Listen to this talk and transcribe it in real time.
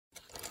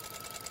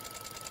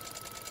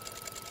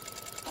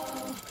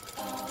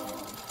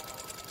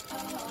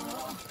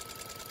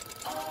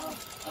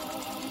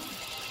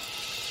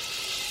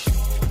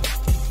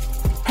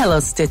Hello,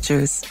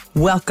 Stitchers.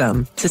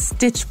 Welcome to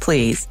Stitch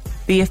Please,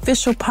 the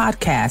official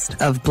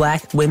podcast of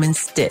Black Women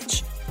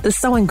Stitch, the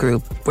sewing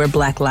group where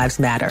Black Lives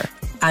Matter.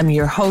 I'm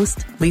your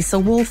host, Lisa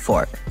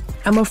Woolfolk.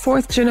 I'm a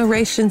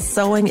fourth-generation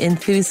sewing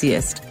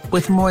enthusiast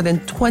with more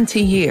than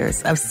 20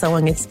 years of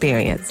sewing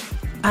experience.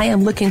 I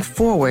am looking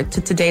forward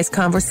to today's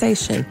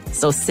conversation,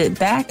 so sit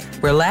back,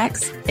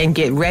 relax, and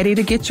get ready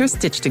to get your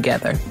stitch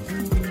together.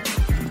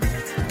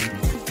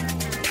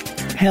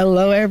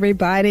 Hello,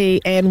 everybody,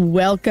 and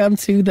welcome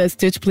to the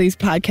Stitch Please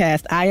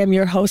podcast. I am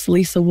your host,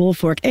 Lisa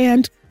Woolfolk,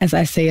 and as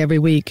I say every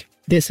week,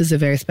 this is a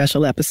very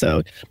special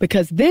episode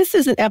because this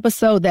is an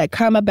episode that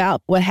come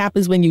about what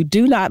happens when you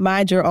do not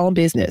mind your own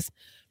business,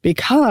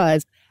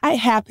 because I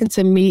happened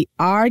to meet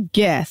our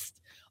guest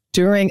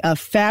during a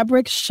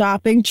fabric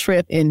shopping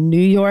trip in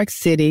New York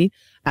City.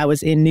 I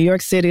was in New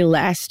York City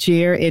last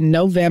year in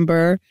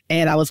November,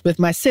 and I was with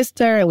my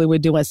sister, and we were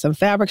doing some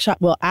fabric shop.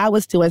 Well, I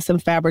was doing some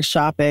fabric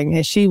shopping,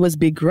 and she was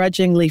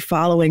begrudgingly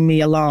following me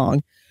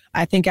along.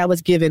 I think I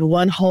was given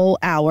 1 whole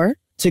hour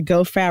to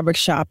go fabric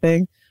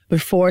shopping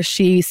before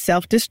she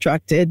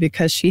self-destructed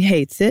because she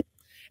hates it.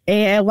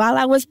 And while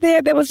I was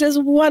there was this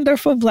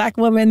wonderful Black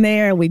woman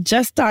there, and we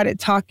just started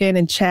talking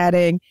and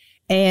chatting.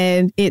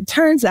 And it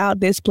turns out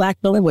this Black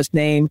woman was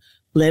named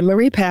Lynn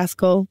Marie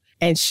Pascal.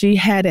 And she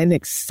had an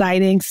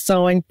exciting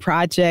sewing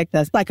project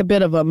that's like a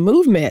bit of a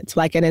movement,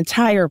 like an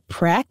entire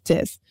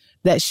practice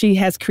that she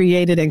has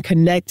created and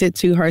connected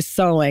to her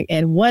sewing.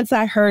 And once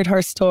I heard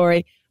her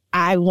story,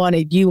 I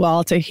wanted you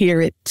all to hear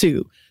it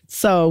too.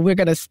 So we're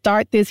going to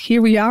start this.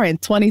 Here we are in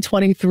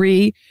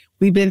 2023.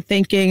 We've been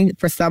thinking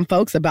for some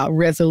folks about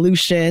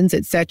resolutions,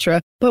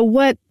 etc. But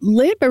what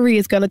Lynn Marie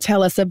is going to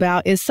tell us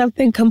about is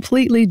something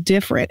completely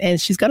different.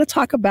 And she's going to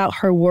talk about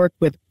her work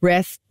with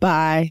Rest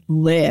by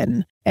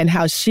Lynn and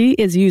how she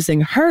is using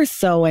her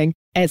sewing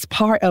as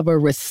part of a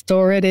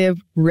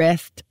restorative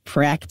rest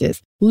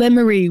practice. Lynn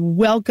Marie,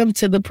 welcome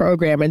to the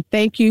program. And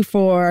thank you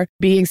for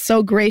being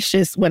so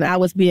gracious when I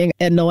was being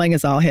annoying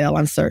as all hell,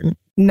 I'm certain.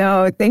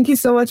 No, thank you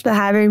so much for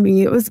having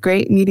me. It was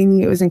great meeting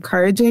you. It was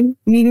encouraging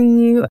meeting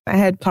you. I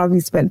had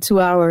probably spent 2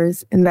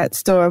 hours in that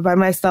store by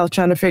myself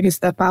trying to figure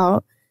stuff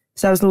out.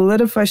 So I was a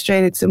little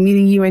frustrated. So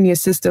meeting you and your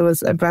sister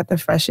was a breath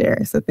of fresh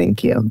air. So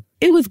thank you.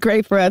 It was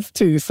great for us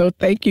too. So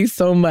thank you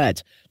so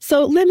much.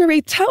 So Lynn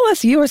Marie, tell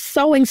us your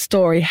sewing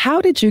story. How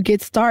did you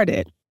get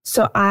started?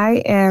 So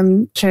I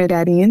am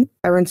Trinidadian.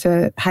 I went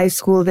to high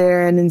school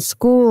there. And in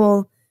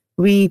school,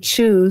 we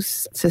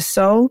choose to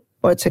sew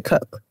or to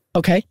cook.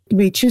 Okay.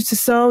 We choose to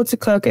sew, to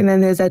cook, and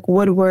then there's like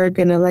woodwork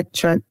and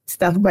electric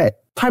stuff.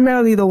 But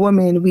primarily the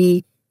women,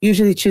 we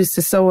usually choose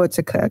to sew or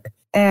to cook.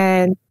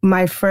 And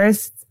my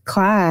first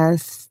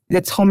class,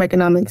 that's home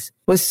economics,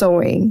 was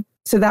sewing.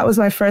 So that was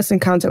my first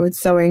encounter with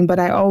sewing. But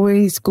I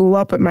always grew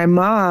up with my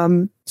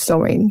mom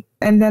sewing.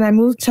 And then I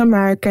moved to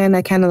America and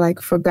I kind of like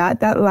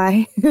forgot that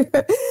life.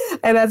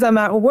 And as I'm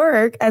at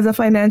work as a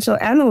financial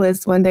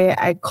analyst, one day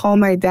I call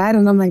my dad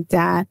and I'm like,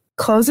 Dad,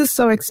 clothes is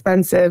so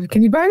expensive.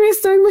 Can you buy me a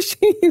sewing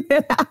machine?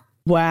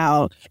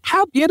 Wow.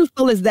 How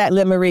beautiful is that,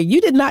 Lynn Marie?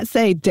 You did not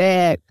say,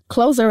 Dad,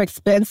 clothes are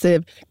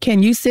expensive.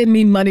 Can you send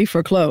me money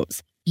for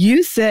clothes?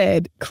 You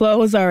said,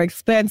 clothes are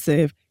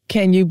expensive.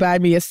 Can you buy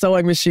me a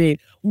sewing machine?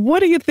 What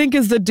do you think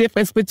is the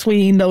difference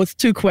between those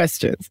two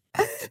questions?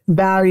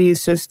 Value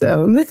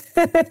system.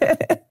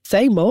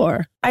 Say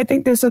more. I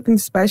think there's something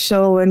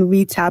special when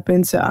we tap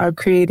into our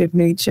creative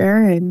nature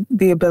and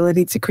the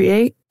ability to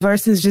create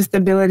versus just the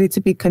ability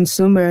to be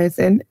consumers.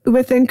 And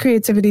within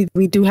creativity,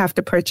 we do have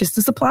to purchase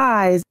the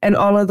supplies and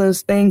all of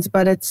those things,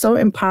 but it's so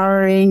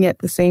empowering at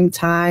the same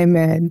time.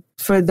 And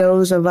for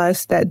those of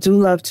us that do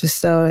love to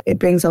sew, it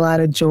brings a lot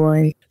of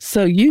joy.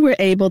 So you were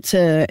able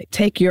to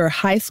take your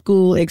high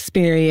school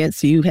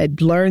experience. You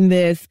had learned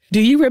this.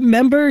 Do you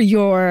remember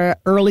your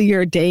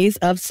earlier days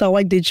of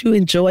sewing? Did you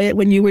enjoy it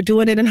when you were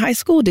doing it in high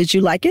school? Did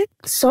you like it?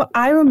 So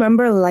I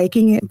remember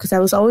liking it because I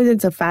was always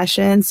into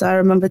fashion. So I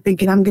remember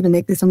thinking, I'm going to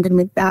make this, I'm going to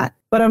make that.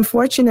 But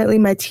unfortunately,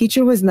 my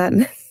teacher was not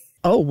nice.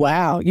 Oh,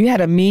 wow. You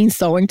had a mean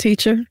sewing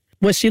teacher?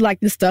 Was she like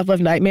the stuff of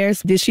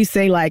nightmares? Did she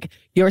say like,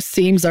 your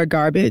seams are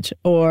garbage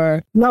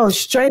or? No,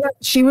 straight up.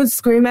 She would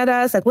scream at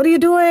us like, what are you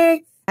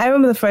doing? I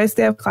remember the first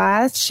day of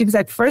class, she was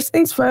like, first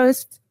things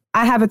first,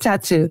 I have a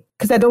tattoo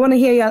because I don't want to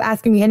hear y'all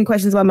asking me any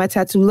questions about my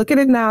tattoo. Look at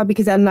it now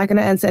because I'm not going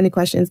to answer any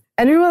questions.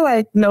 And we were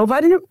like,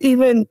 nobody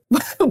even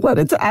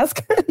wanted to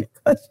ask her any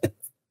questions.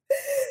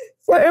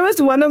 So it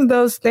was one of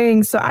those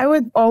things. So I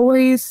would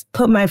always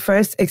put my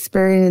first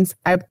experience,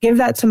 I give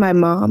that to my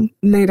mom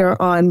later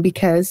on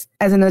because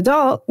as an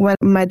adult, when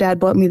my dad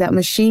bought me that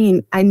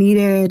machine, I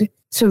needed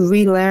to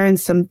relearn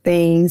some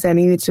things. I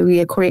needed to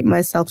reacquaint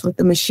myself with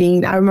the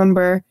machine. I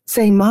remember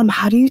saying, Mom,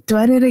 how do you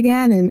thread it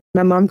again? And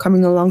my mom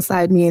coming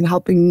alongside me and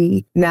helping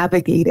me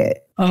navigate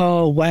it.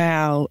 Oh,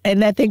 wow.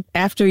 And I think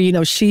after,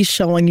 she's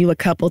showing you a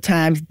couple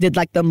times, did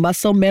like the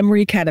muscle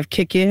memory kind of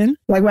kick in?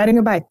 Like riding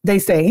a bike, they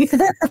say.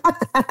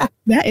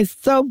 That is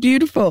so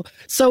beautiful.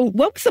 So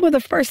what were some of the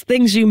first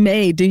things you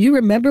made? Do you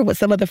remember what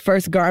some of the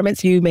first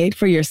garments you made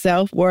for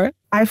yourself were?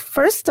 I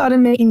first started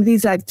making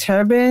these like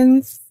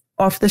turbans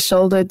off the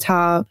shoulder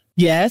top.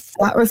 Yes.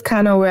 That was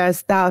kind of where I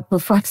stopped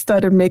before I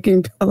started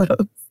making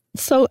pillows.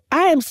 So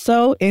I am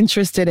so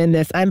interested in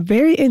this. I'm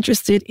very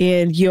interested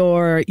in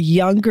your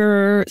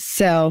younger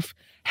self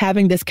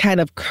having this kind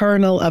of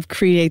kernel of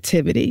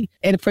creativity.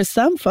 And for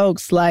some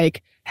folks,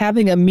 like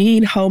having a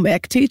mean home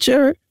ec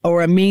teacher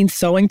or a mean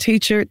sewing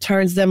teacher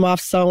turns them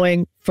off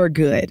sewing for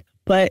good.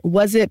 But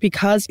was it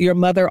because your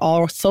mother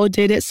also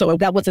did it? So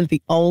that wasn't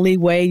the only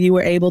way you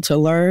were able to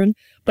learn,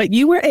 but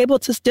you were able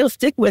to still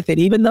stick with it,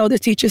 even though the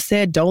teacher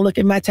said, don't look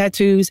at my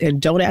tattoos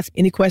and don't ask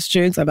any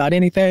questions about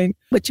anything.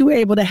 But you were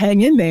able to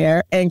hang in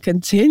there and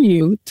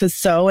continue to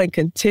sew and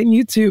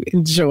continue to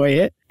enjoy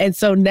it. And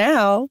so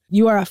now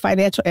you are a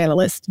financial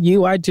analyst.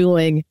 You are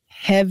doing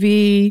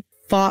heavy,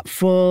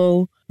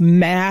 thoughtful,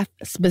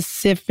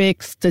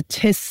 math-specific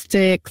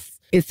statistics.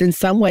 It's in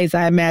some ways,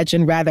 I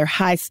imagine, rather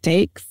high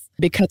stakes,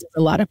 because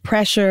there's a lot of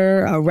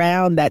pressure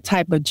around that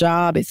type of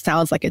job. It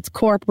sounds like it's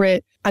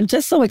corporate. I'm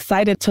just so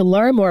excited to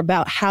learn more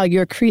about how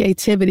your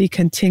creativity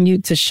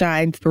continued to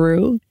shine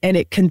through and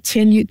it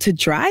continued to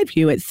drive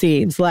you, it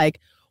seems. Like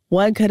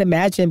one could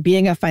imagine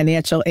being a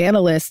financial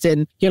analyst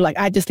and you're like,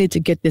 I just need to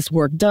get this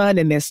work done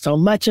and there's so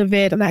much of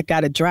it and I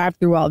got to drive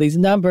through all these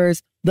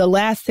numbers. The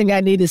last thing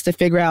I need is to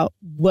figure out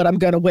what I'm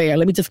going to wear.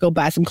 Let me just go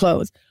buy some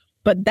clothes.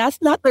 But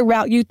that's not the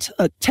route you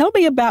took. Tell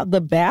me about the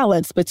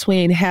balance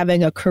between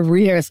having a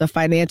career as a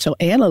financial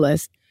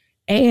analyst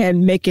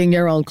and making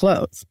your own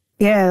clothes.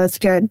 Yeah, that's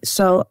good.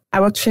 So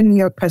I worked for New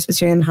York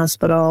Presbyterian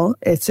Hospital.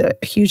 It's a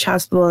huge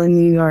hospital in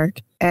New York.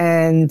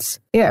 And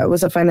yeah, it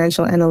was a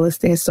financial analyst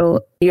thing.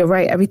 So you're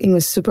right. Everything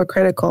was super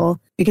critical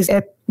because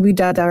we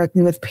dealt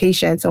directly with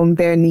patients on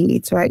their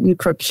needs, right? We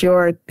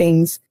procure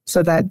things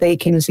so that they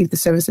can receive the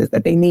services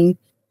that they need.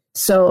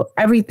 So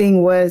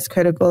everything was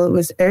critical. It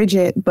was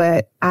urgent,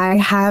 but I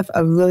have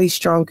a really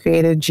strong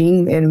creative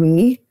gene in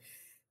me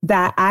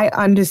that I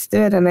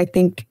understood. And I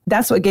think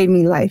that's what gave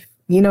me life.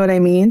 You know what I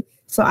mean?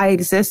 So I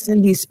exist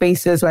in these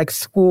spaces like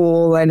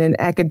school and in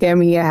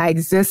academia. I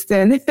exist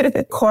in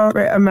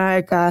corporate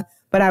America,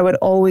 but I would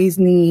always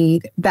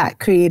need that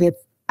creative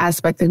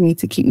aspect of me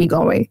to keep me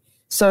going.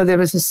 So there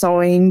was the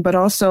sewing, but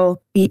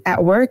also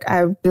at work,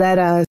 I led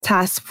a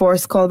task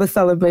force called the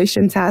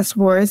Celebration Task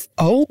Force.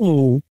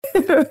 Oh.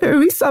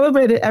 We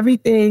celebrated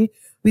everything.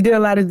 We did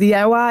a lot of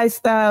DIY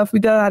stuff. We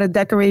did a lot of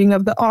decorating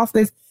of the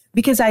office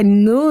because I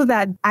knew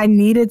that I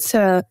needed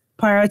to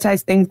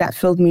prioritize things that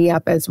filled me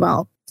up as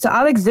well. So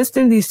I'll exist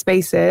in these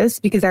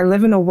spaces because I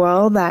live in a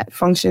world that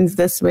functions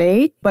this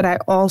way, but I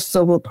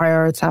also will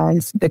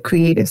prioritize the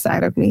creative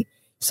side of me.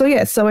 So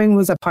yeah, sewing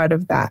was a part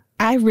of that.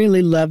 I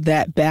really love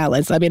that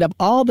balance. I mean, of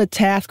all the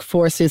task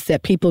forces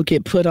that people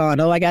get put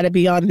on, I got to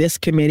be on this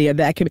committee or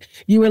that committee.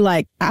 You were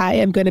like, I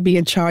am going to be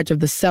in charge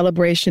of the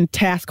Celebration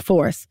Task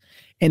Force.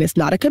 And it's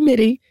not a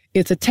committee,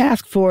 it's a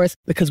task force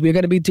because we're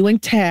going to be doing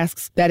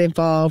tasks that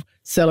involve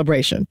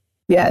celebration.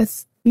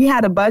 Yes. We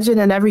had a budget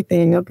and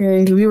everything,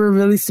 okay? We were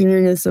really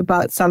serious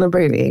about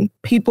celebrating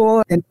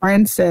people and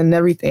friends and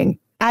everything.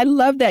 I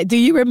love that. Do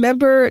you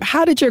remember,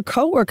 how did your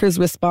coworkers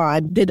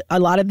respond? Did a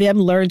lot of them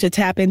learn to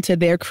tap into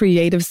their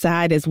creative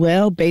side as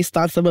well, based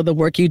on some of the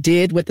work you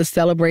did with the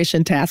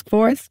Celebration Task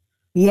Force?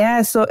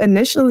 Yeah, so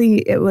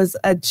initially it was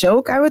a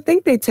joke. I would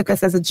think they took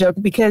us as a joke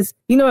because,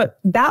 you know,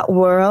 that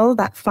world,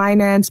 that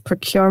finance,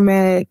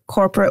 procurement,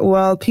 corporate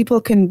world, people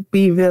can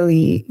be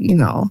really,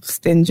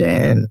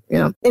 stingent,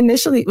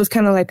 Initially it was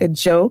kind of like a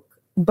joke.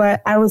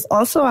 But I was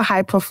also a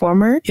high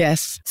performer.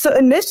 Yes. So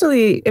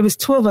initially, it was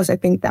two of us, I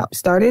think, that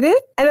started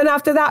it. And then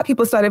after that,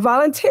 people started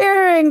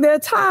volunteering their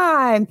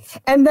time.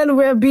 And then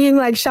we're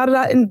being shouted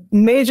out in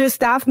major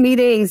staff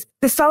meetings.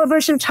 The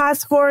Celebration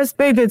Task Force,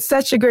 they did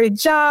such a great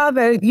job.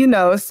 And,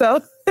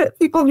 so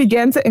people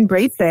began to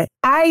embrace it.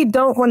 I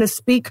don't want to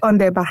speak on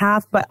their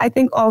behalf, but I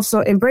think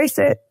also embrace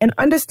it and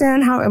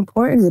understand how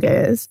important it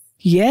is.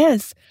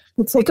 Yes.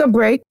 To take a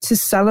break, to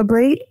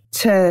celebrate,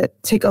 to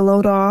take a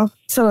load off,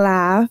 to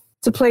laugh,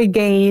 to play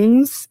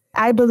games.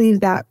 I believe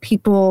that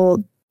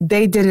people,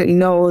 they didn't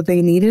know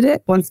they needed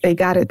it. Once they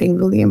got it, they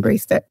really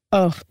embraced it.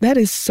 Oh, that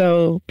is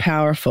so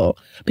powerful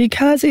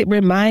because it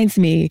reminds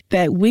me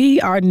that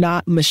we are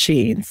not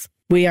machines.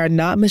 We are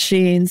not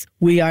machines.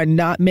 We are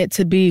not meant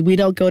to be. We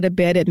don't go to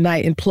bed at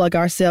night and plug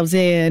ourselves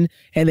in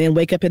and then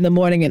wake up in the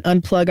morning and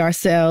unplug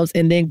ourselves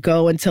and then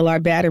go until our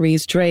battery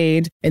is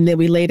drained. And then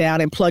we lay down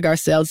and plug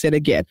ourselves in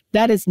again.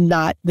 That is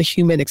not the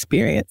human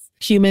experience.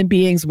 Human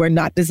beings were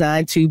not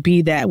designed to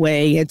be that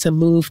way and to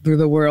move through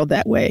the world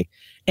that way.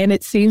 And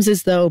it seems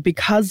as though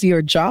because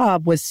your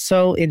job was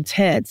so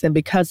intense and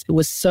because it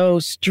was so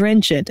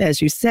stringent, as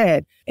you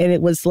said, and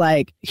it was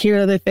like, here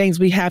are the things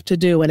we have to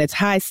do, and it's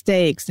high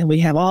stakes, and we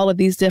have all of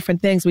these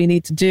different things we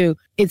need to do.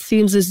 It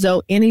seems as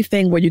though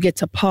anything where you get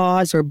to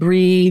pause or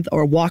breathe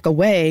or walk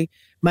away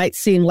might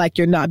seem like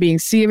you're not being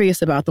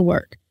serious about the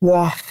work.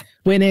 Yeah.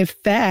 When in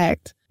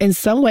fact, in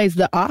some ways,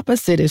 the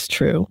opposite is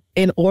true.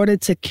 In order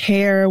to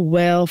care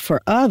well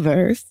for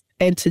others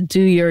and to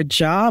do your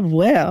job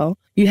well,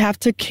 you have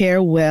to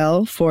care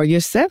well for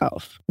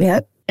yourself.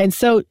 Yep. And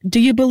so do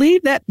you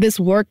believe that this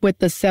work with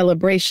the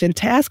Celebration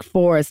Task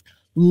Force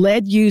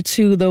led you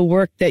to the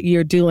work that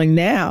you're doing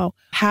now.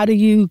 How do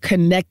you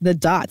connect the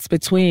dots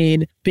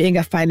between being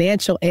a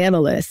financial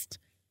analyst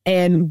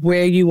and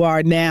where you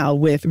are now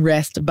with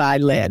Rest by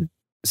Lynn?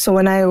 So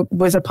when I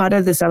was a part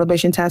of the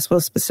Celebration Task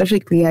Force,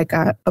 specifically, I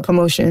got a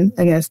promotion,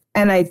 I guess,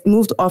 and I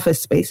moved office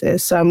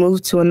spaces. So I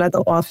moved to another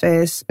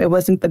office. It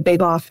wasn't the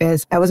big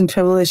office. I wasn't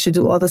privileged to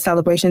do all the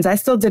celebrations. I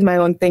still did my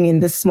own thing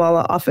in this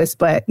smaller office,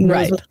 but it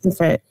was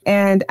different.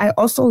 And I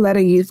also led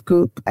a youth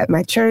group at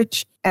my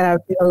church. And I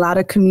did a lot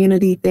of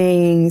community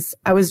things.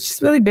 I was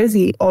just really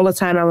busy all the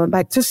time. I went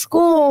back to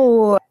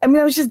school. I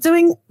was just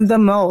doing the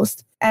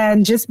most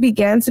and just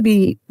began to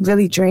be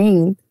really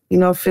drained,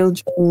 feel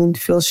drained,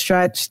 feel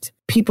stretched.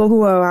 People who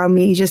were around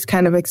me just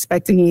kind of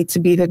expecting me to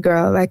be the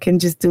girl that can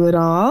just do it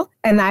all.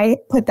 And I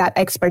put that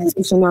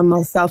expectation on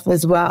myself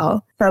as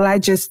well. So I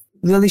just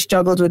really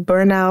struggled with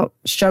burnout,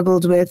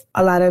 struggled with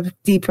a lot of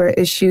deeper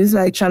issues,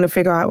 like trying to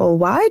figure out, well,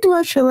 why do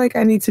I feel like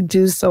I need to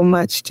do so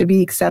much to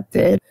be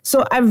accepted?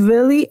 So I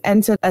really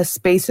entered a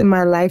space in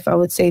my life, I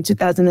would say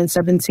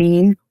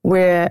 2017,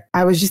 where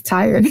I was just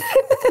tired.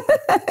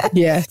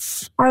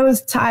 Yes. I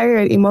was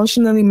tired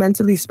emotionally,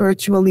 mentally,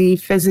 spiritually,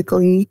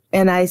 physically.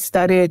 And I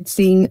started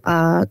seeing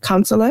a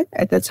counselor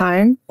at the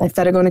time. I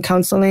started going to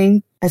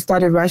counseling. I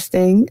started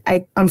resting.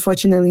 I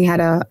unfortunately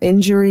had an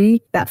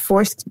injury that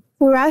forced me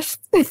to rest.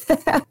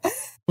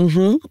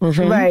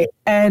 Right.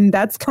 And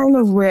that's kind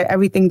of where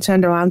everything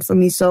turned around for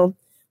me. So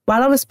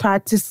while I was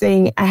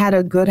practicing, I had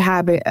a good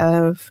habit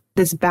of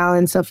this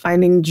balance of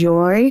finding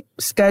joy,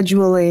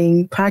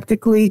 scheduling,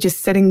 practically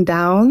just sitting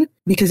down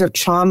because of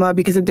trauma,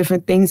 because of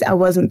different things. I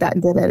wasn't that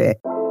good at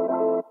it.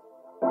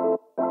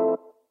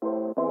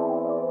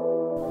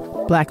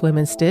 Black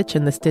Women Stitch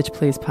and the Stitch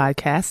Please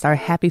podcast are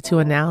happy to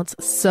announce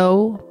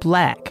So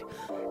Black,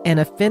 an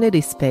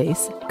affinity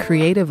space,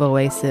 creative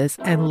oasis,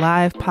 and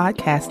live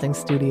podcasting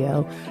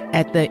studio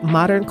at the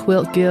Modern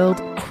Quilt Guild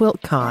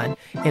QuiltCon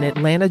in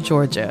Atlanta,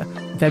 Georgia,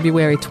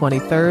 February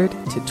 23rd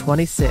to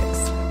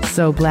 26th.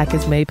 So Black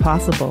is made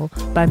possible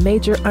by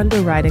major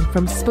underwriting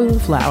from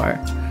Spoonflower.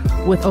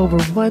 With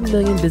over 1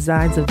 million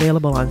designs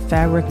available on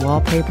fabric,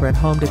 wallpaper, and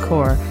home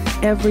decor,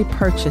 every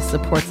purchase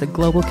supports a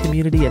global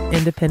community of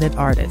independent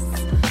artists.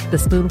 The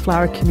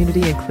Spoonflower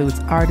community includes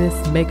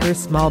artists, makers,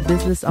 small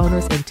business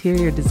owners,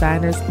 interior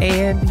designers,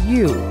 and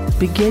you.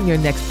 Begin your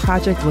next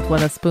project with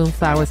one of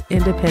Spoonflower's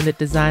independent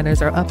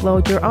designers or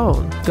upload your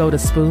own. Go to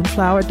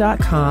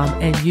spoonflower.com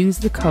and use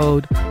the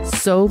code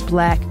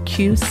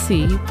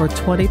SOBLACQC for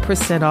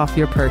 20% off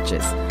your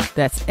purchase.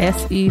 That's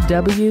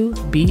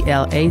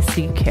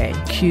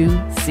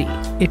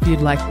SEWBLACKQC. If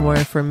you'd like more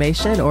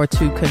information or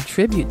to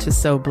contribute to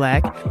So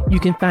Black, you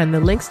can find the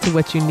links to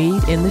what you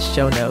need in the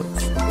show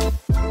notes.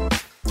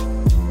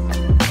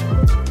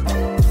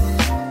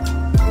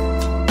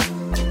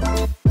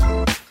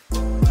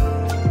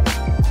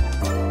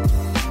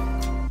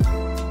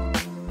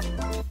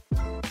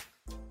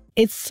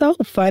 It's so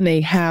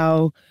funny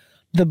how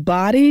the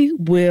body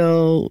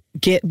will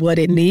get what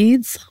it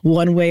needs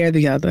one way or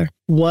the other.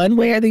 One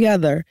way or the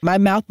other. My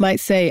mouth might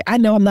say, I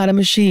know I'm not a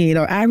machine,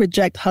 or I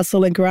reject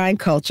hustle and grind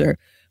culture.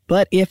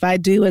 But if I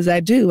do as I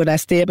do, and I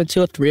stay up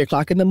until 3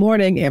 o'clock in the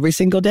morning every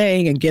single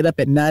day and get up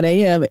at 9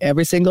 a.m.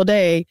 every single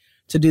day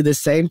to do the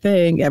same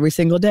thing every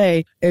single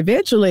day,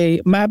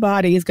 eventually my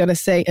body is going to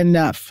say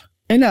enough.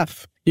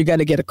 You're going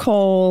to get a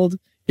cold.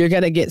 You're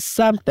going to get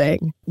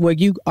something where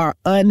you are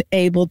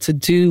unable to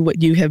do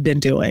what you have been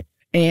doing.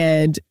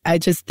 And I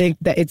just think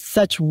that it's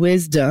such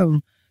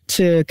wisdom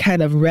to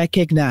kind of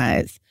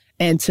recognize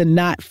and to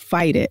not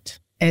fight it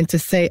and to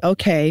say,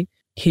 okay,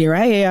 here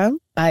I am.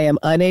 I am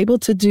unable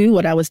to do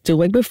what I was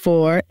doing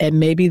before. And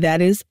maybe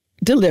that is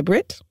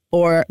deliberate,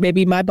 or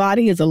maybe my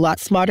body is a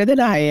lot smarter than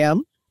I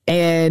am.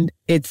 And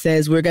it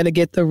says we're going to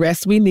get the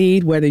rest we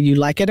need, whether you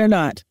like it or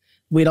not.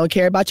 We don't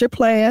care about your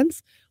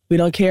plans. We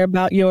don't care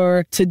about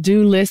your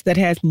to-do list that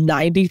has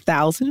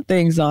 90,000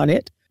 things on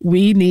it.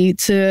 We need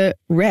to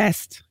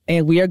rest,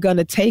 and we are going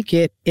to take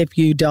it if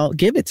you don't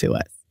give it to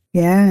us.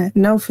 Yeah,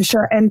 no, for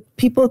sure. And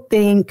people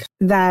think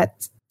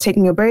that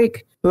taking a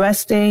break,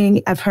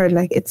 resting, I've heard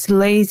like it's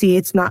lazy,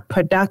 it's not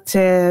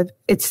productive,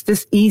 it's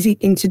this easy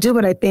thing to do.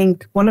 But I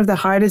think one of the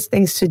hardest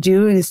things to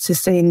do is to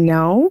say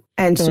no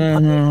and to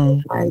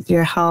prioritize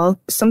your health.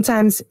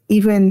 Sometimes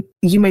even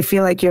you may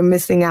feel like you're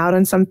missing out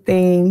on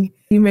something.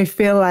 You may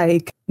feel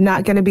like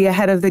not going to be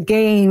ahead of the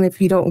game if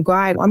you don't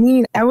grind. I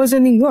mean, I was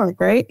in New York,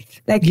 right?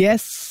 Like,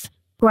 yes.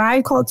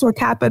 Grind culture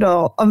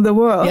capital of the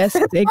world. Yes,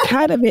 they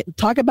kind of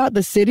talk about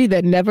the city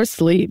that never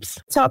sleeps.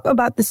 Talk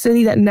about the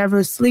city that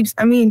never sleeps.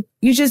 I mean,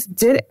 you just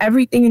did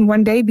everything in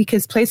one day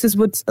because places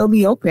would still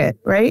be open,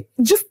 right?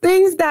 Just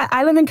things that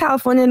I live in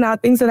California now,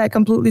 things that I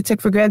completely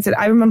took for granted.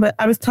 I remember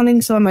I was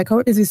telling some of my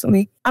coworkers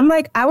recently, I'm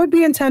like, I would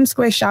be in Times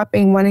Square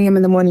shopping 1 a.m.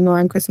 in the morning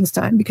around Christmas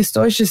time because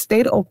stores just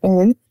stayed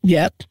open.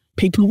 Yep.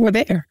 People were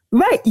there.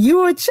 Right. You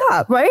would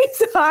shop, right?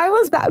 So I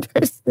was that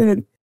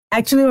person. I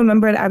actually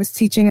remembered I was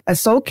teaching a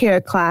soul care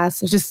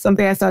class. It's just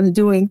something I started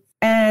doing.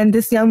 And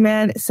this young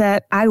man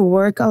said, I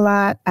work a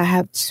lot. I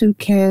have 2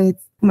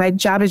 kids. My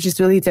job is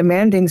just really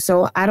demanding.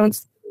 So I don't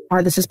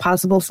how this is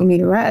possible for me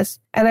to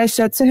rest. And I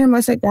said to him,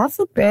 I said, God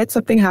forbid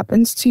something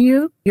happens to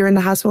you, you're in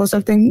the hospital or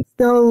something,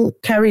 still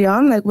carry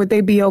on? Like, would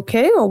they be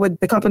okay? Or would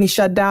the company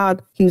shut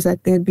down? He was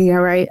like, they'd be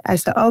all right. I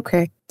said,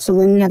 okay. So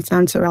then you have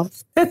time to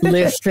rest.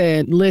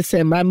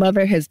 Listen, my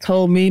mother has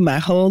told me my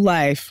whole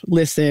life,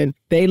 listen,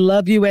 they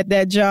love you at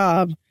that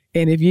job.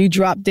 And if you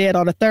drop dead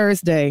on a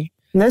Thursday,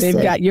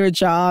 they've got your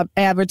job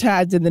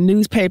advertised in the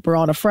newspaper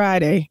on a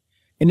Friday.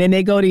 And then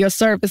they go to your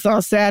service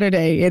on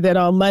Saturday. And then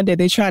on Monday,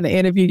 they're trying to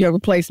interview your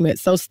replacement.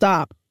 So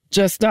stop.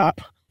 Just stop.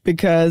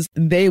 Because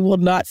they will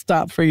not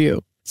stop for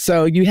you.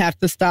 So you have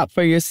to stop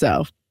for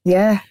yourself.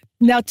 Yeah.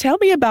 Now tell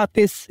me about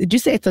this. Did you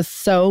say it's a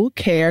soul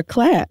care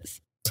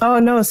class? Oh,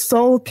 no,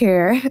 soul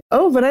care.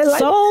 Oh, but I like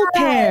soul that.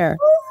 Care.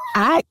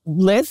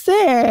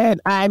 Listen,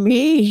 I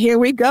mean, here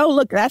we go.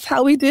 Look, that's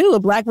how we do.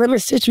 Black Women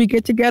Stitch, we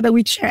get together,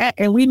 we chat,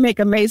 and we make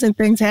amazing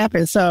things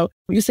happen. So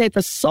you say it's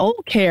a soul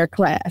care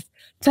class.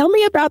 Tell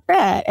me about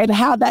that and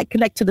how that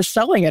connects to the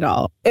sewing at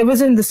all. It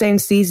was in the same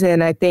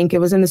season, I think. It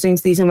was in the same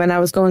season when I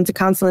was going to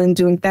counseling,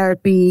 doing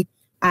therapy.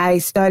 I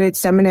started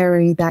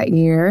seminary that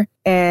year,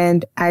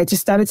 and I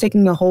just started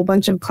taking a whole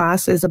bunch of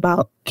classes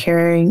about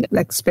caring,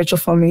 like spiritual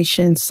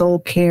formation, soul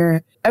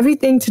care,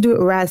 everything to do with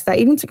rest. I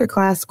even took a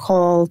class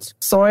called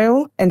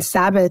Soil and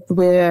Sabbath,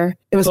 where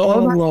it was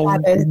all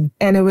about Sabbath,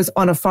 and it was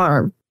on a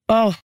farm.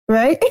 Oh,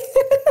 right?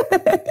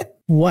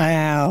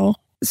 Wow.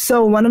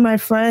 So one of my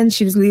friends,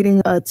 she was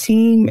leading a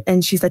team,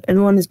 and she's like,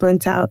 everyone is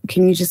burnt out.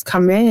 Can you just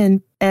come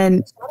in?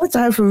 And shout out to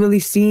her for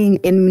really seeing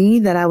in me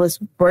that I was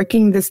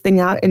working this thing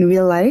out in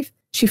real life.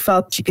 She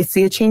felt she could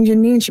see a change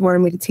in me, and she wanted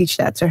me to teach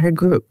that to her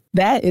group.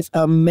 That is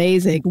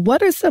amazing.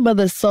 What are some of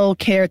the soul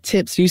care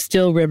tips you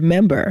still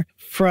remember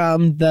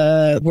from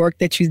the work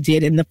that you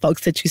did and the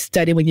folks that you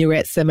studied when you were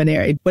at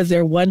seminary? Was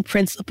there one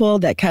principle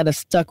that kind of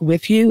stuck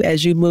with you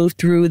as you moved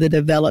through the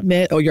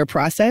development or your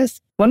process?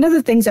 One of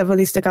the things that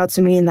really stuck out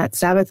to me in that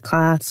Sabbath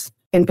class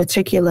in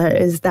particular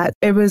is that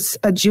it was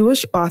a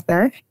Jewish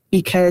author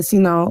because,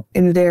 you know,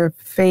 in their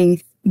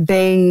faith,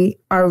 they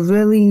are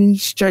really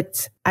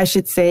strict, I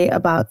should say,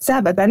 about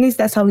Sabbath. At least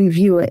that's how we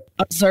view it.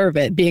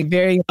 Observant, being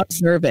very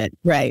observant.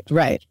 Right.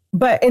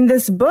 But in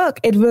this book,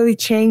 it really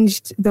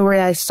changed the way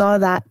I saw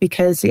that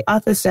because the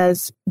author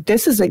says,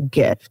 this is a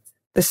gift.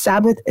 The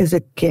Sabbath is a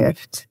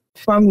gift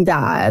from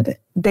God.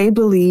 They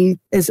believe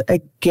is a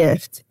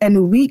gift,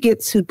 and we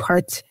get to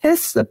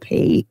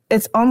participate.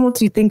 It's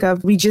almost, you think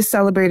of, we just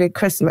celebrated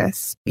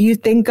Christmas. You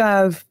think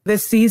of the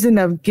season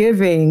of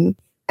giving.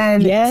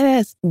 And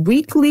yes,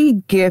 weekly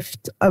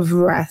gift of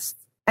rest.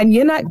 And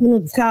you're not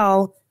going to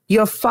tell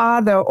your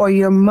father or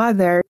your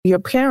mother, your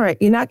parent,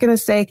 you're not going to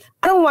say,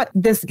 I don't want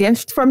this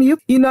gift from you,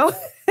 you know?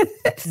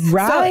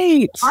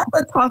 Right. So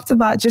Arthur talked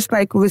about just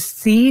like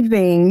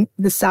receiving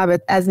the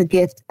Sabbath as a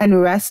gift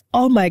and rest.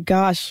 Oh my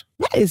gosh.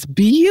 That is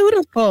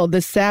beautiful.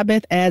 The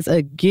Sabbath as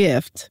a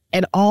gift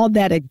and all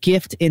that a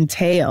gift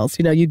entails.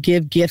 You know, you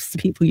give gifts to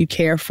people you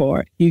care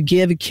for. You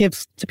give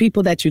gifts to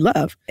people that you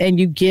love, and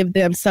you give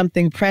them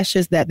something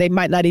precious that they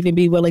might not even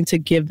be willing to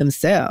give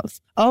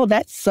themselves. Oh,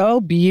 that's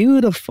so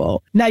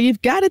beautiful. Now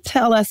you've got to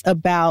tell us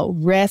about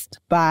Rest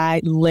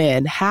by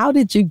Lynn. How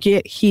did you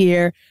get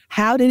here?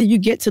 How did you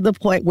get to the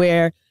point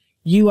where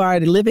you are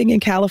living in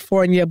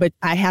California, but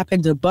I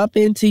happened to bump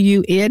into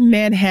you in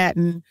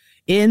Manhattan,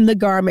 in the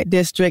garment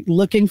district,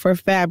 looking for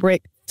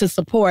fabric to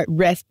support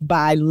Rest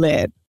by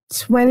Lynn?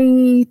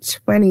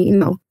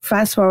 2020,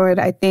 fast forward,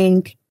 I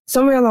think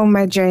somewhere along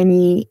my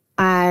journey,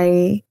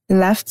 I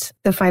left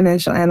the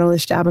financial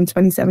analyst job in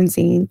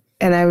 2017.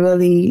 And I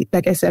really,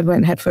 like I said,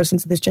 went headfirst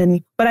into this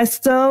journey. But I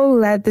still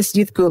led this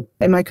youth group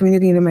in my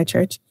community and in my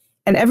church.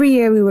 And every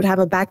year we would have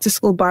a back to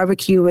school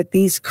barbecue with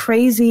these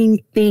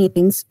crazy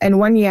themes. And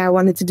one year I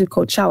wanted to do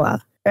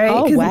Coachella. Right?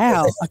 Oh,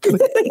 wow.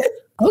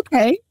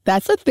 Okay.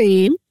 That's a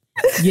theme.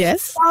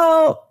 Yes.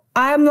 So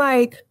I'm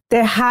like,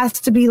 there has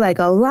to be like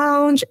a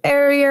lounge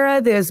area.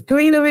 There's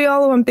greenery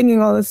all over. I'm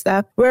thinking all this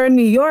stuff. We're in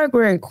New York.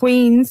 We're in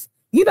Queens.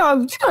 You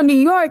know, New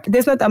York,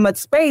 there's not that much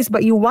space,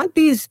 but you want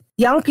these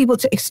young people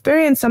to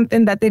experience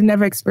something that they've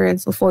never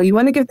experienced before. You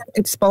want to give them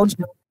exposure.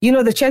 You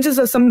know, the chances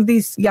of some of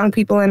these young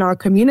people in our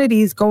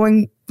communities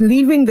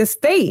leaving the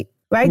state,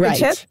 right? The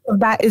chance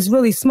of that is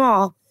really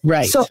small.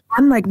 Right. So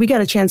I'm like, we got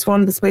to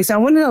transform this place. I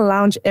wanted a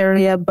lounge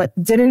area, but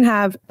didn't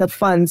have the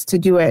funds to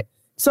do it.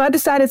 So I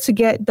decided to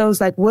get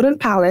those like wooden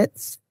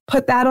pallets,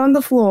 put that on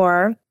the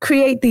floor,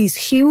 create these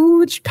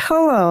huge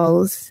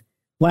pillows.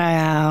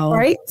 Wow.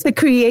 Right? To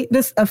create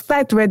this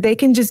effect where they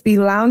can just be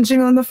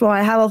lounging on the floor.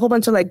 I have a whole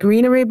bunch of like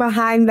greenery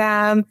behind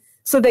them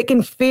so they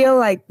can feel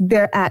like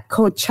they're at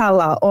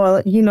Coachella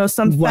or, you know,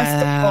 some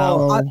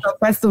festival.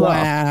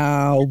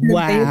 Wow.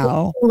 They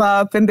pull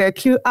up in their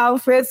cute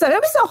outfits. So it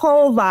was a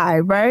whole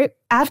vibe, right?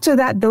 After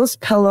that, those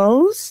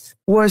pillows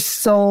were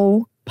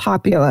so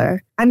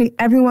popular. I mean,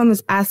 everyone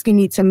was asking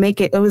me to make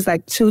it. It was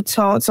like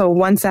two-tone. So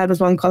one side was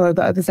one color,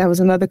 the other side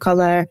was another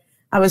color.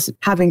 I was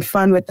having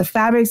fun with the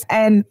fabrics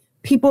and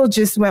people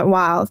just went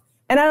wild.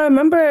 And I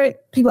remember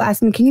people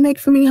asking me, can you make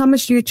for me? How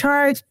much do you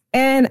charge?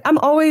 And I'm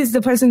always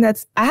the person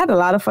I had a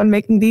lot of fun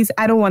making these.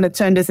 I don't want to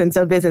turn this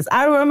into a business.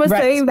 I remember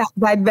saying that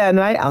back then,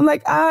 right? I'm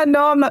like,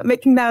 no, I'm not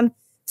making that.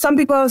 Some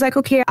people I was like,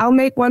 okay, I'll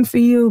make one for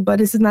you, but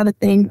this is not a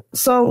thing.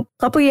 So a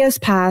couple years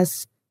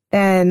pass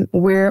and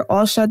we're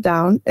all shut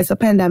down. It's a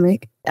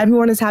pandemic.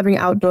 Everyone is having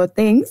outdoor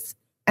things.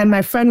 And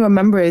my friend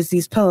remembers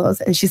these pillows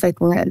and she's like,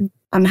 Len,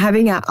 I'm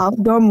having an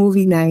outdoor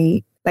movie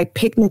night, like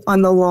picnic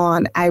on the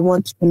lawn. I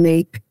want to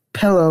make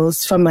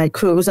pillows from my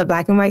crew. It was a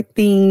black and white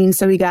theme.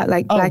 So we got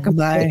like black and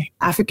white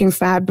African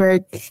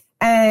fabric.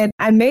 And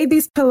I made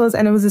these pillows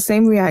and it was the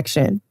same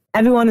reaction.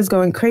 Everyone is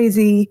going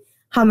crazy.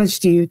 How much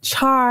do you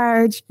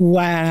charge?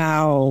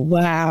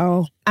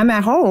 Wow. I'm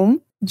at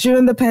home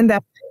during the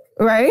pandemic,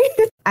 right?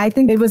 I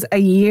think it was a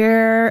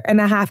year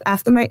and a half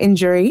after my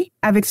injury.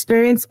 I've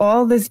experienced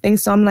all these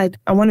things. So I'm like,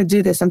 I want to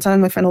do this. I'm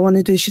telling my friend I want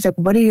to do this. She's like,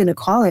 what are you going to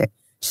call it?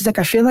 She's like,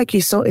 I feel like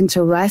you're so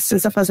into rest and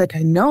stuff. I was like,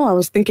 I know. I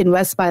was thinking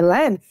Rest by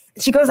Len.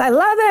 She goes, I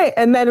love it.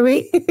 And then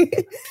we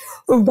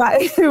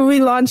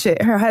launch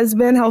it. Her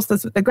husband helps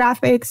us with the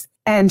graphics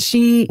and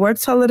she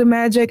works her little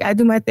magic. I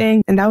do my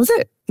thing. And that was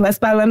it. Rest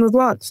by Len was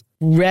launched.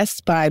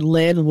 Rest by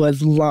Len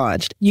was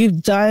launched.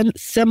 You've done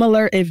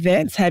similar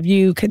events. Have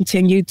you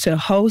continued to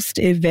host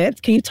events?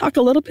 Can you talk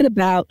a little bit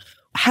about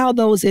how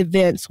those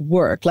events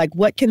work? Like,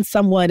 what can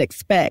someone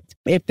expect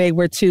if they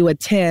were to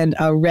attend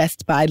a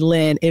Rest by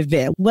Len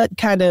event? What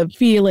kind of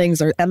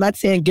feelings, or I'm not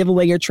saying give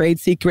away your trade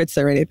secrets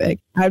or anything.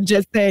 I'm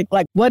just saying,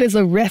 like, what is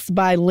a Rest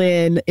by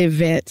Len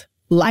event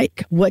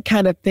like? What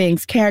kind of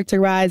things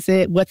characterize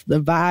it? What's the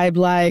vibe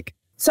like?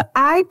 So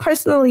I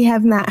personally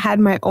have not had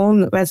my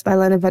own Rest by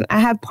Len event. I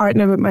have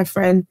partnered with my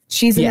friend.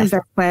 She's an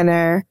event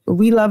planner.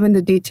 We Love in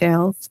the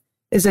Details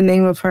is the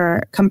name of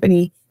her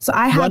company. So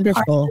I have partnered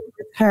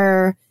with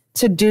her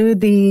to do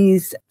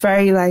these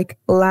very like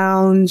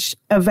lounge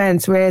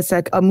events where it's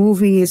like a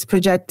movie is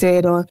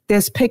projected or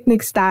there's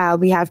picnic style.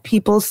 We have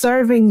people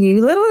serving you.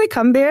 You literally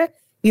come there,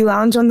 you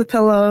lounge on the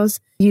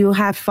pillows, you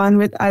have fun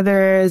with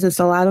others. It's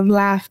a lot of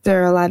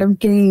laughter, a lot of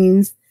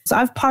games. So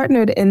I've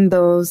partnered in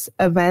those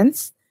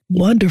events.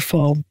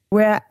 Wonderful.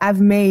 Where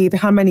I've made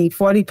how many?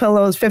 40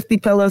 pillows, 50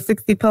 pillows,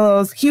 60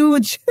 pillows,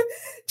 huge,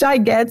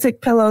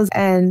 gigantic pillows.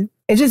 And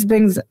it just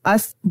brings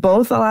us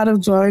both a lot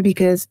of joy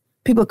because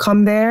people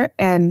come there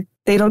and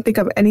they don't think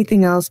of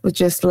anything else but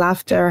just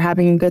laughter,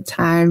 having a good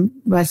time,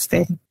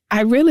 resting.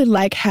 I really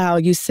like how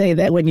you say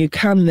that when you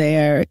come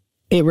there,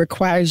 it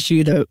requires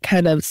you to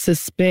kind of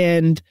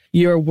suspend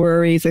your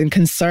worries and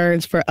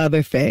concerns for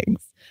other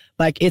things.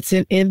 Like it's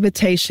an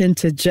invitation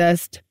to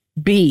just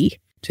be,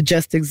 to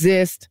just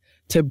exist,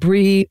 to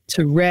breathe,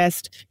 to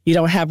rest. You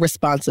don't have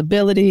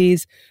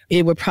responsibilities.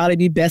 It would probably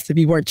be best if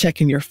you weren't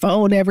checking your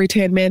phone every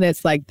 10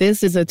 minutes. Like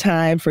this is a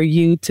time for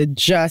you to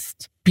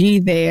just be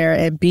there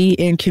and be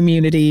in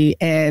community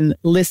and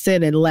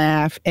listen and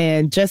laugh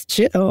and just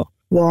chill.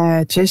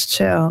 Yeah, just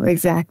chill.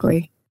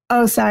 Exactly.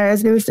 Oh, sorry. I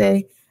was going to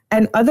say,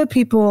 and other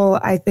people,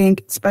 I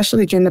think,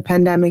 especially during the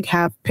pandemic,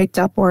 have picked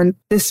up on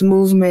this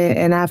movement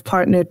and I've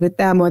partnered with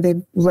them or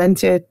they've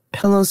rented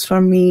pillows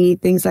from me,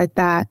 things like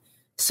that.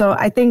 So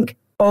I think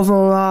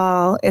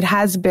overall, it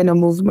has been a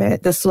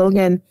movement. The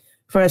slogan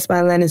for Rest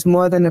by Len is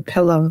more than a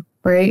pillow,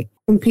 right?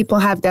 And people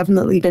have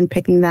definitely been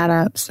picking that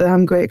up. So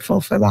I'm grateful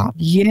for that.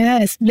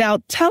 Yes. Now,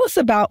 tell us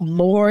about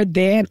more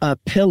than a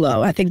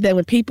pillow. I think that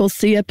when people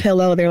see a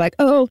pillow, they're like,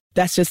 oh,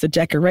 that's just a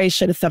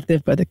decoration. It's something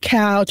for the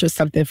couch or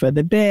something for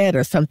the bed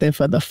or something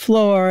for the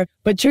floor.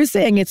 But you're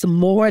saying it's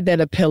more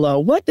than a pillow.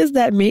 What does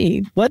that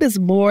mean? What does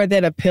more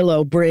than a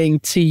pillow bring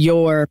to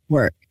your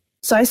work?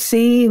 So I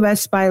see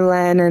Rest by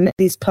Len and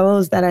these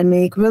pillows that I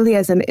make really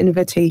as an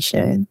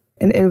invitation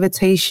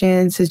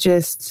to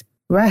just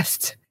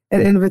rest.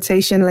 An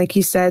invitation, like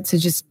you said, to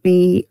just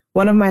be.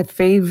 One of my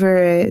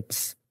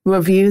favorite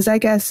reviews, I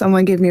guess,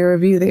 someone gave me a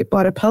review. They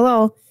bought a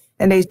pillow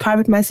and they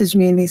private messaged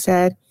me and they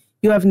said,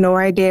 you have no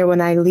idea when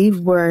I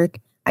leave work,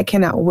 I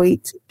cannot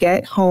wait to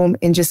get home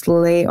and just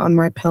lay on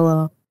my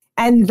pillow.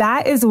 And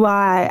that is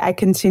why I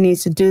continue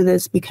to do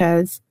this,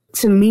 because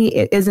to me,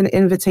 it is an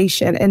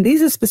invitation. And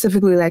these are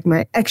specifically like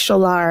my extra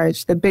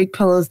large, the big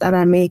pillows that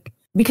I make,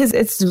 because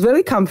it's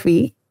really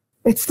comfy.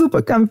 It's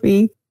super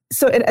comfy.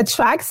 So it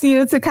attracts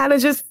you to kind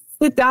of just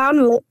sit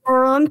down, look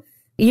around,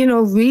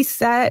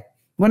 reset.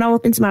 When I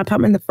walk into my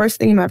apartment, the first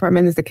thing in my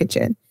apartment is the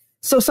kitchen.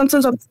 So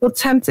sometimes I'm so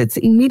tempted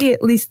to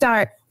immediately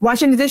start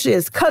washing the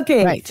dishes,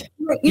 cooking. Right.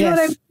 You know what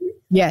I mean?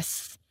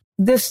 Yes.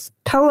 This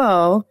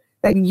pillow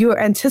that you're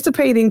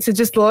anticipating to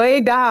just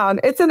lay down,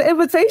 it's an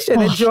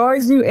invitation. It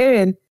draws you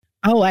in.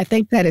 Oh, I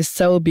think that is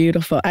so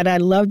beautiful. And I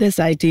love this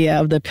idea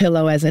of the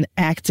pillow as an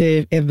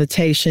active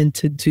invitation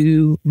to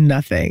do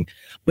nothing.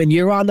 When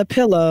you're on the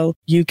pillow,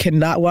 you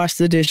cannot wash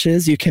the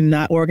dishes. You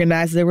cannot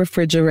organize the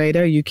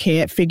refrigerator. You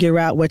can't figure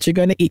out what you're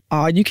going to eat.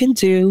 All you can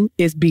do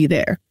is be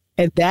there.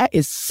 And that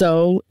is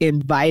so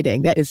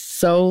inviting. That is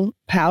so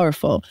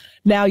powerful.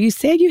 Now, you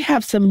said you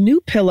have some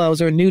new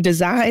pillows or new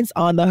designs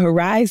on the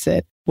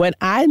horizon. When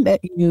I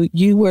met you,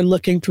 you were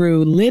looking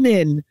through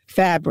linen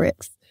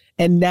fabrics.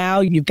 And now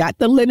you've got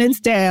the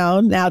linens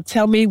down. Now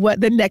tell me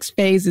what the next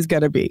phase is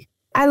going to be.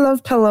 I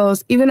love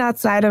pillows. Even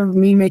outside of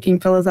me making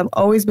pillows, I've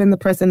always been the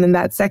person in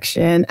that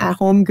section at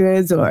Home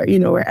Goods or,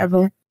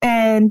 wherever.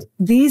 And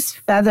these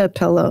feather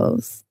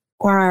pillows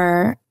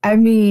are,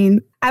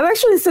 I'm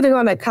actually sitting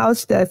on a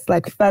couch that's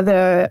like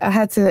feather. I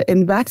had to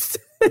invest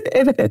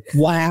in it.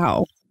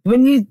 Wow.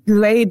 When you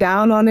lay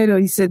down on it or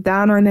you sit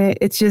down on it,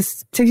 it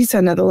just takes you to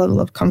another level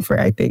of comfort,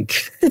 I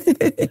think.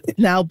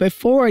 Now,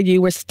 before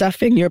you were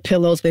stuffing your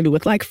pillows maybe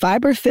with like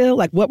fiberfill,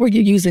 like what were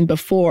you using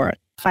before?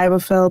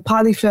 Fiberfill,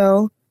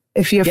 polyfill,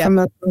 if you're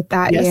familiar with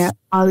that. Yes. Yeah,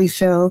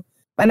 polyfill.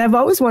 And I've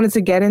always wanted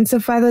to get into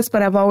feathers,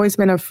 but I've always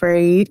been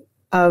afraid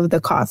of the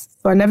cost.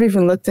 So I never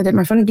even looked at it.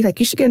 My friend would be like,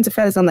 you should get into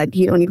feathers. I'm like,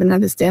 you don't even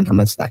understand how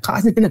much that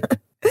costs.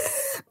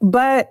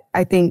 But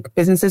I think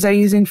businesses are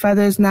using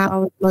feathers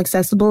now, how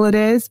accessible it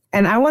is.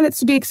 And I want it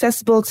to be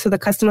accessible to the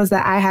customers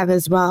that I have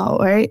as well,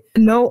 right?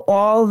 Know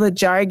all the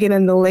jargon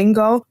and the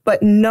lingo,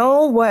 but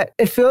know what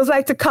it feels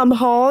like to come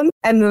home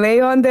and lay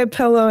on their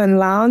pillow and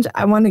lounge.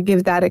 I want to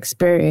give that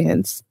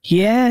experience.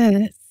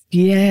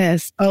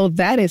 Yes. Oh,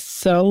 that is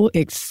so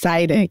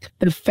exciting.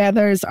 The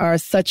feathers are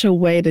such a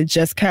way to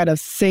just kind of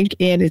sink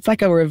in. It's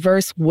like a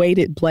reverse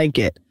weighted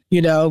blanket.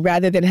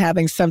 Rather than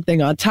having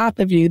something on top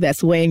of you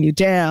that's weighing you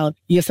down,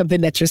 you have something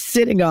that you're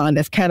sitting on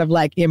that's kind of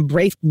like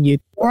embracing you.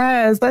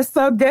 Yes, that's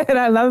so good.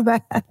 I love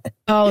that.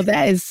 Oh,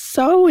 that is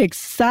so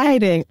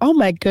exciting. Oh,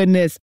 my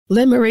goodness.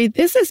 Lynn-Marie,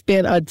 this has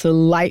been a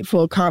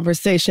delightful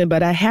conversation,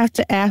 but I have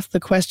to ask the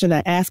question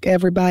I ask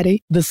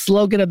everybody. The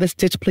slogan of the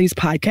Stitch Please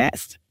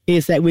podcast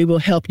is that we will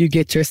help you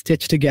get your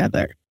stitch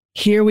together.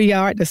 Here we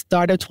are at the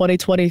start of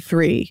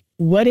 2023.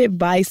 What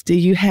advice do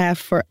you have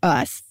for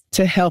us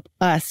to help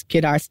us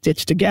get our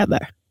stitch together?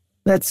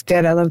 That's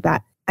good. I love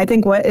that. I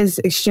think what is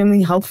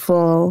extremely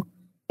helpful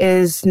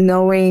is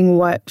knowing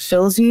what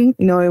fills you,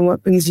 knowing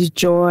what brings you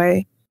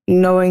joy,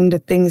 knowing the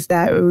things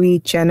that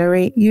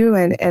regenerate you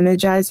and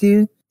energize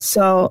you.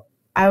 So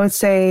I would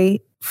say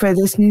for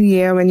this new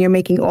year, when you're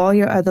making all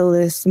your other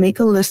lists, make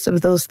a list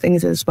of those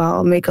things as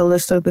well. Make a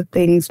list of the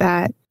things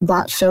that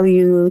fill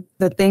you,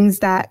 the things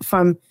that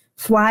from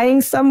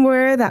flying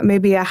somewhere that may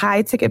be a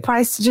high ticket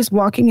price to just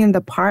walking in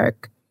the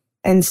park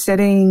and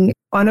sitting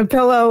on a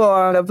pillow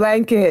or on a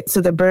blanket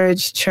so the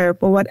birds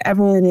chirp or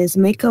whatever it is.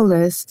 Make a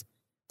list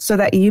so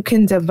that you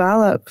can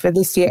develop for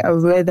this year a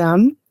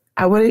rhythm.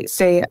 I wouldn't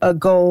say a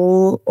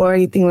goal or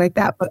anything like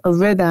that, but a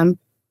rhythm,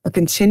 a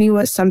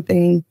continuous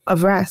something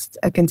of rest,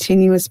 a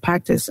continuous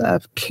practice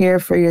of care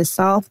for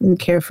yourself and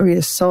care for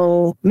your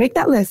soul. Make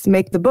that list,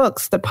 make the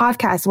books, the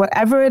podcast,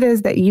 whatever it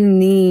is that you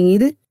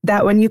need,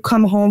 that when you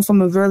come home from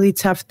a really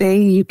tough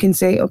day, you can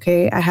say,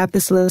 okay, I have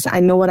this list. I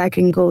know what I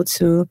can go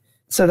to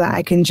so that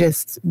I can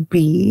just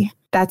be.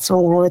 That's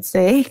all I would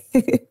say.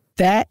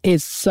 That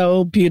is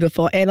so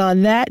beautiful. And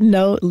on that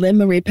note,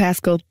 Lynn-Marie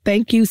Pascal,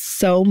 thank you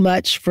so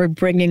much for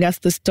bringing us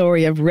the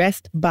story of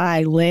Rest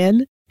by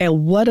Lynn.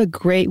 And what a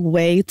great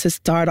way to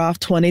start off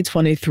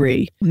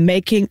 2023,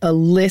 making a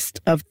list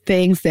of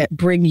things that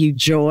bring you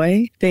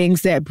joy,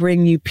 things that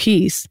bring you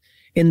peace.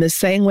 In the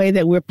same way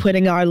that we're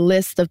putting our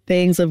list of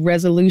things, of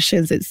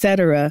resolutions,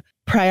 etc.,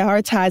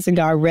 prioritizing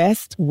our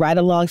rest right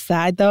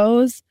alongside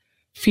those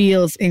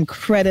feels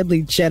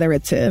incredibly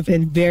generative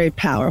and very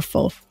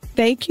powerful.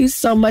 Thank you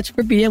so much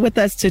for being with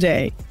us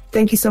today.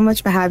 Thank you so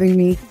much for having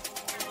me.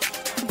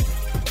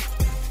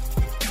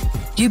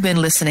 You've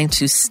been listening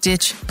to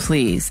Stitch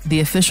Please, the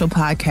official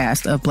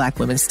podcast of Black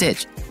Women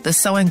Stitch, the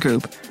sewing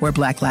group where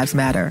Black Lives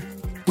Matter.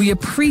 We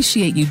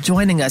appreciate you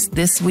joining us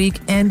this week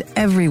and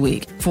every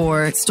week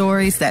for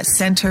stories that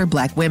center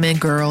Black women,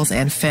 girls,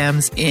 and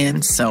femmes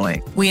in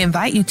sewing. We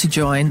invite you to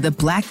join the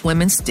Black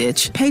Women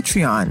Stitch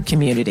Patreon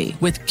community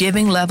with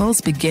giving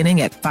levels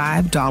beginning at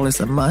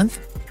 $5 a month.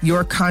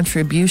 Your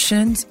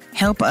contributions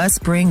help us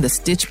bring the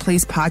Stitch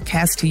Please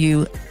podcast to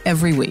you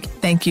every week.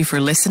 Thank you for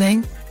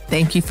listening.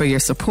 Thank you for your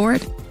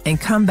support,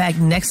 and come back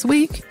next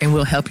week and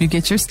we'll help you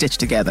get your stitch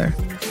together.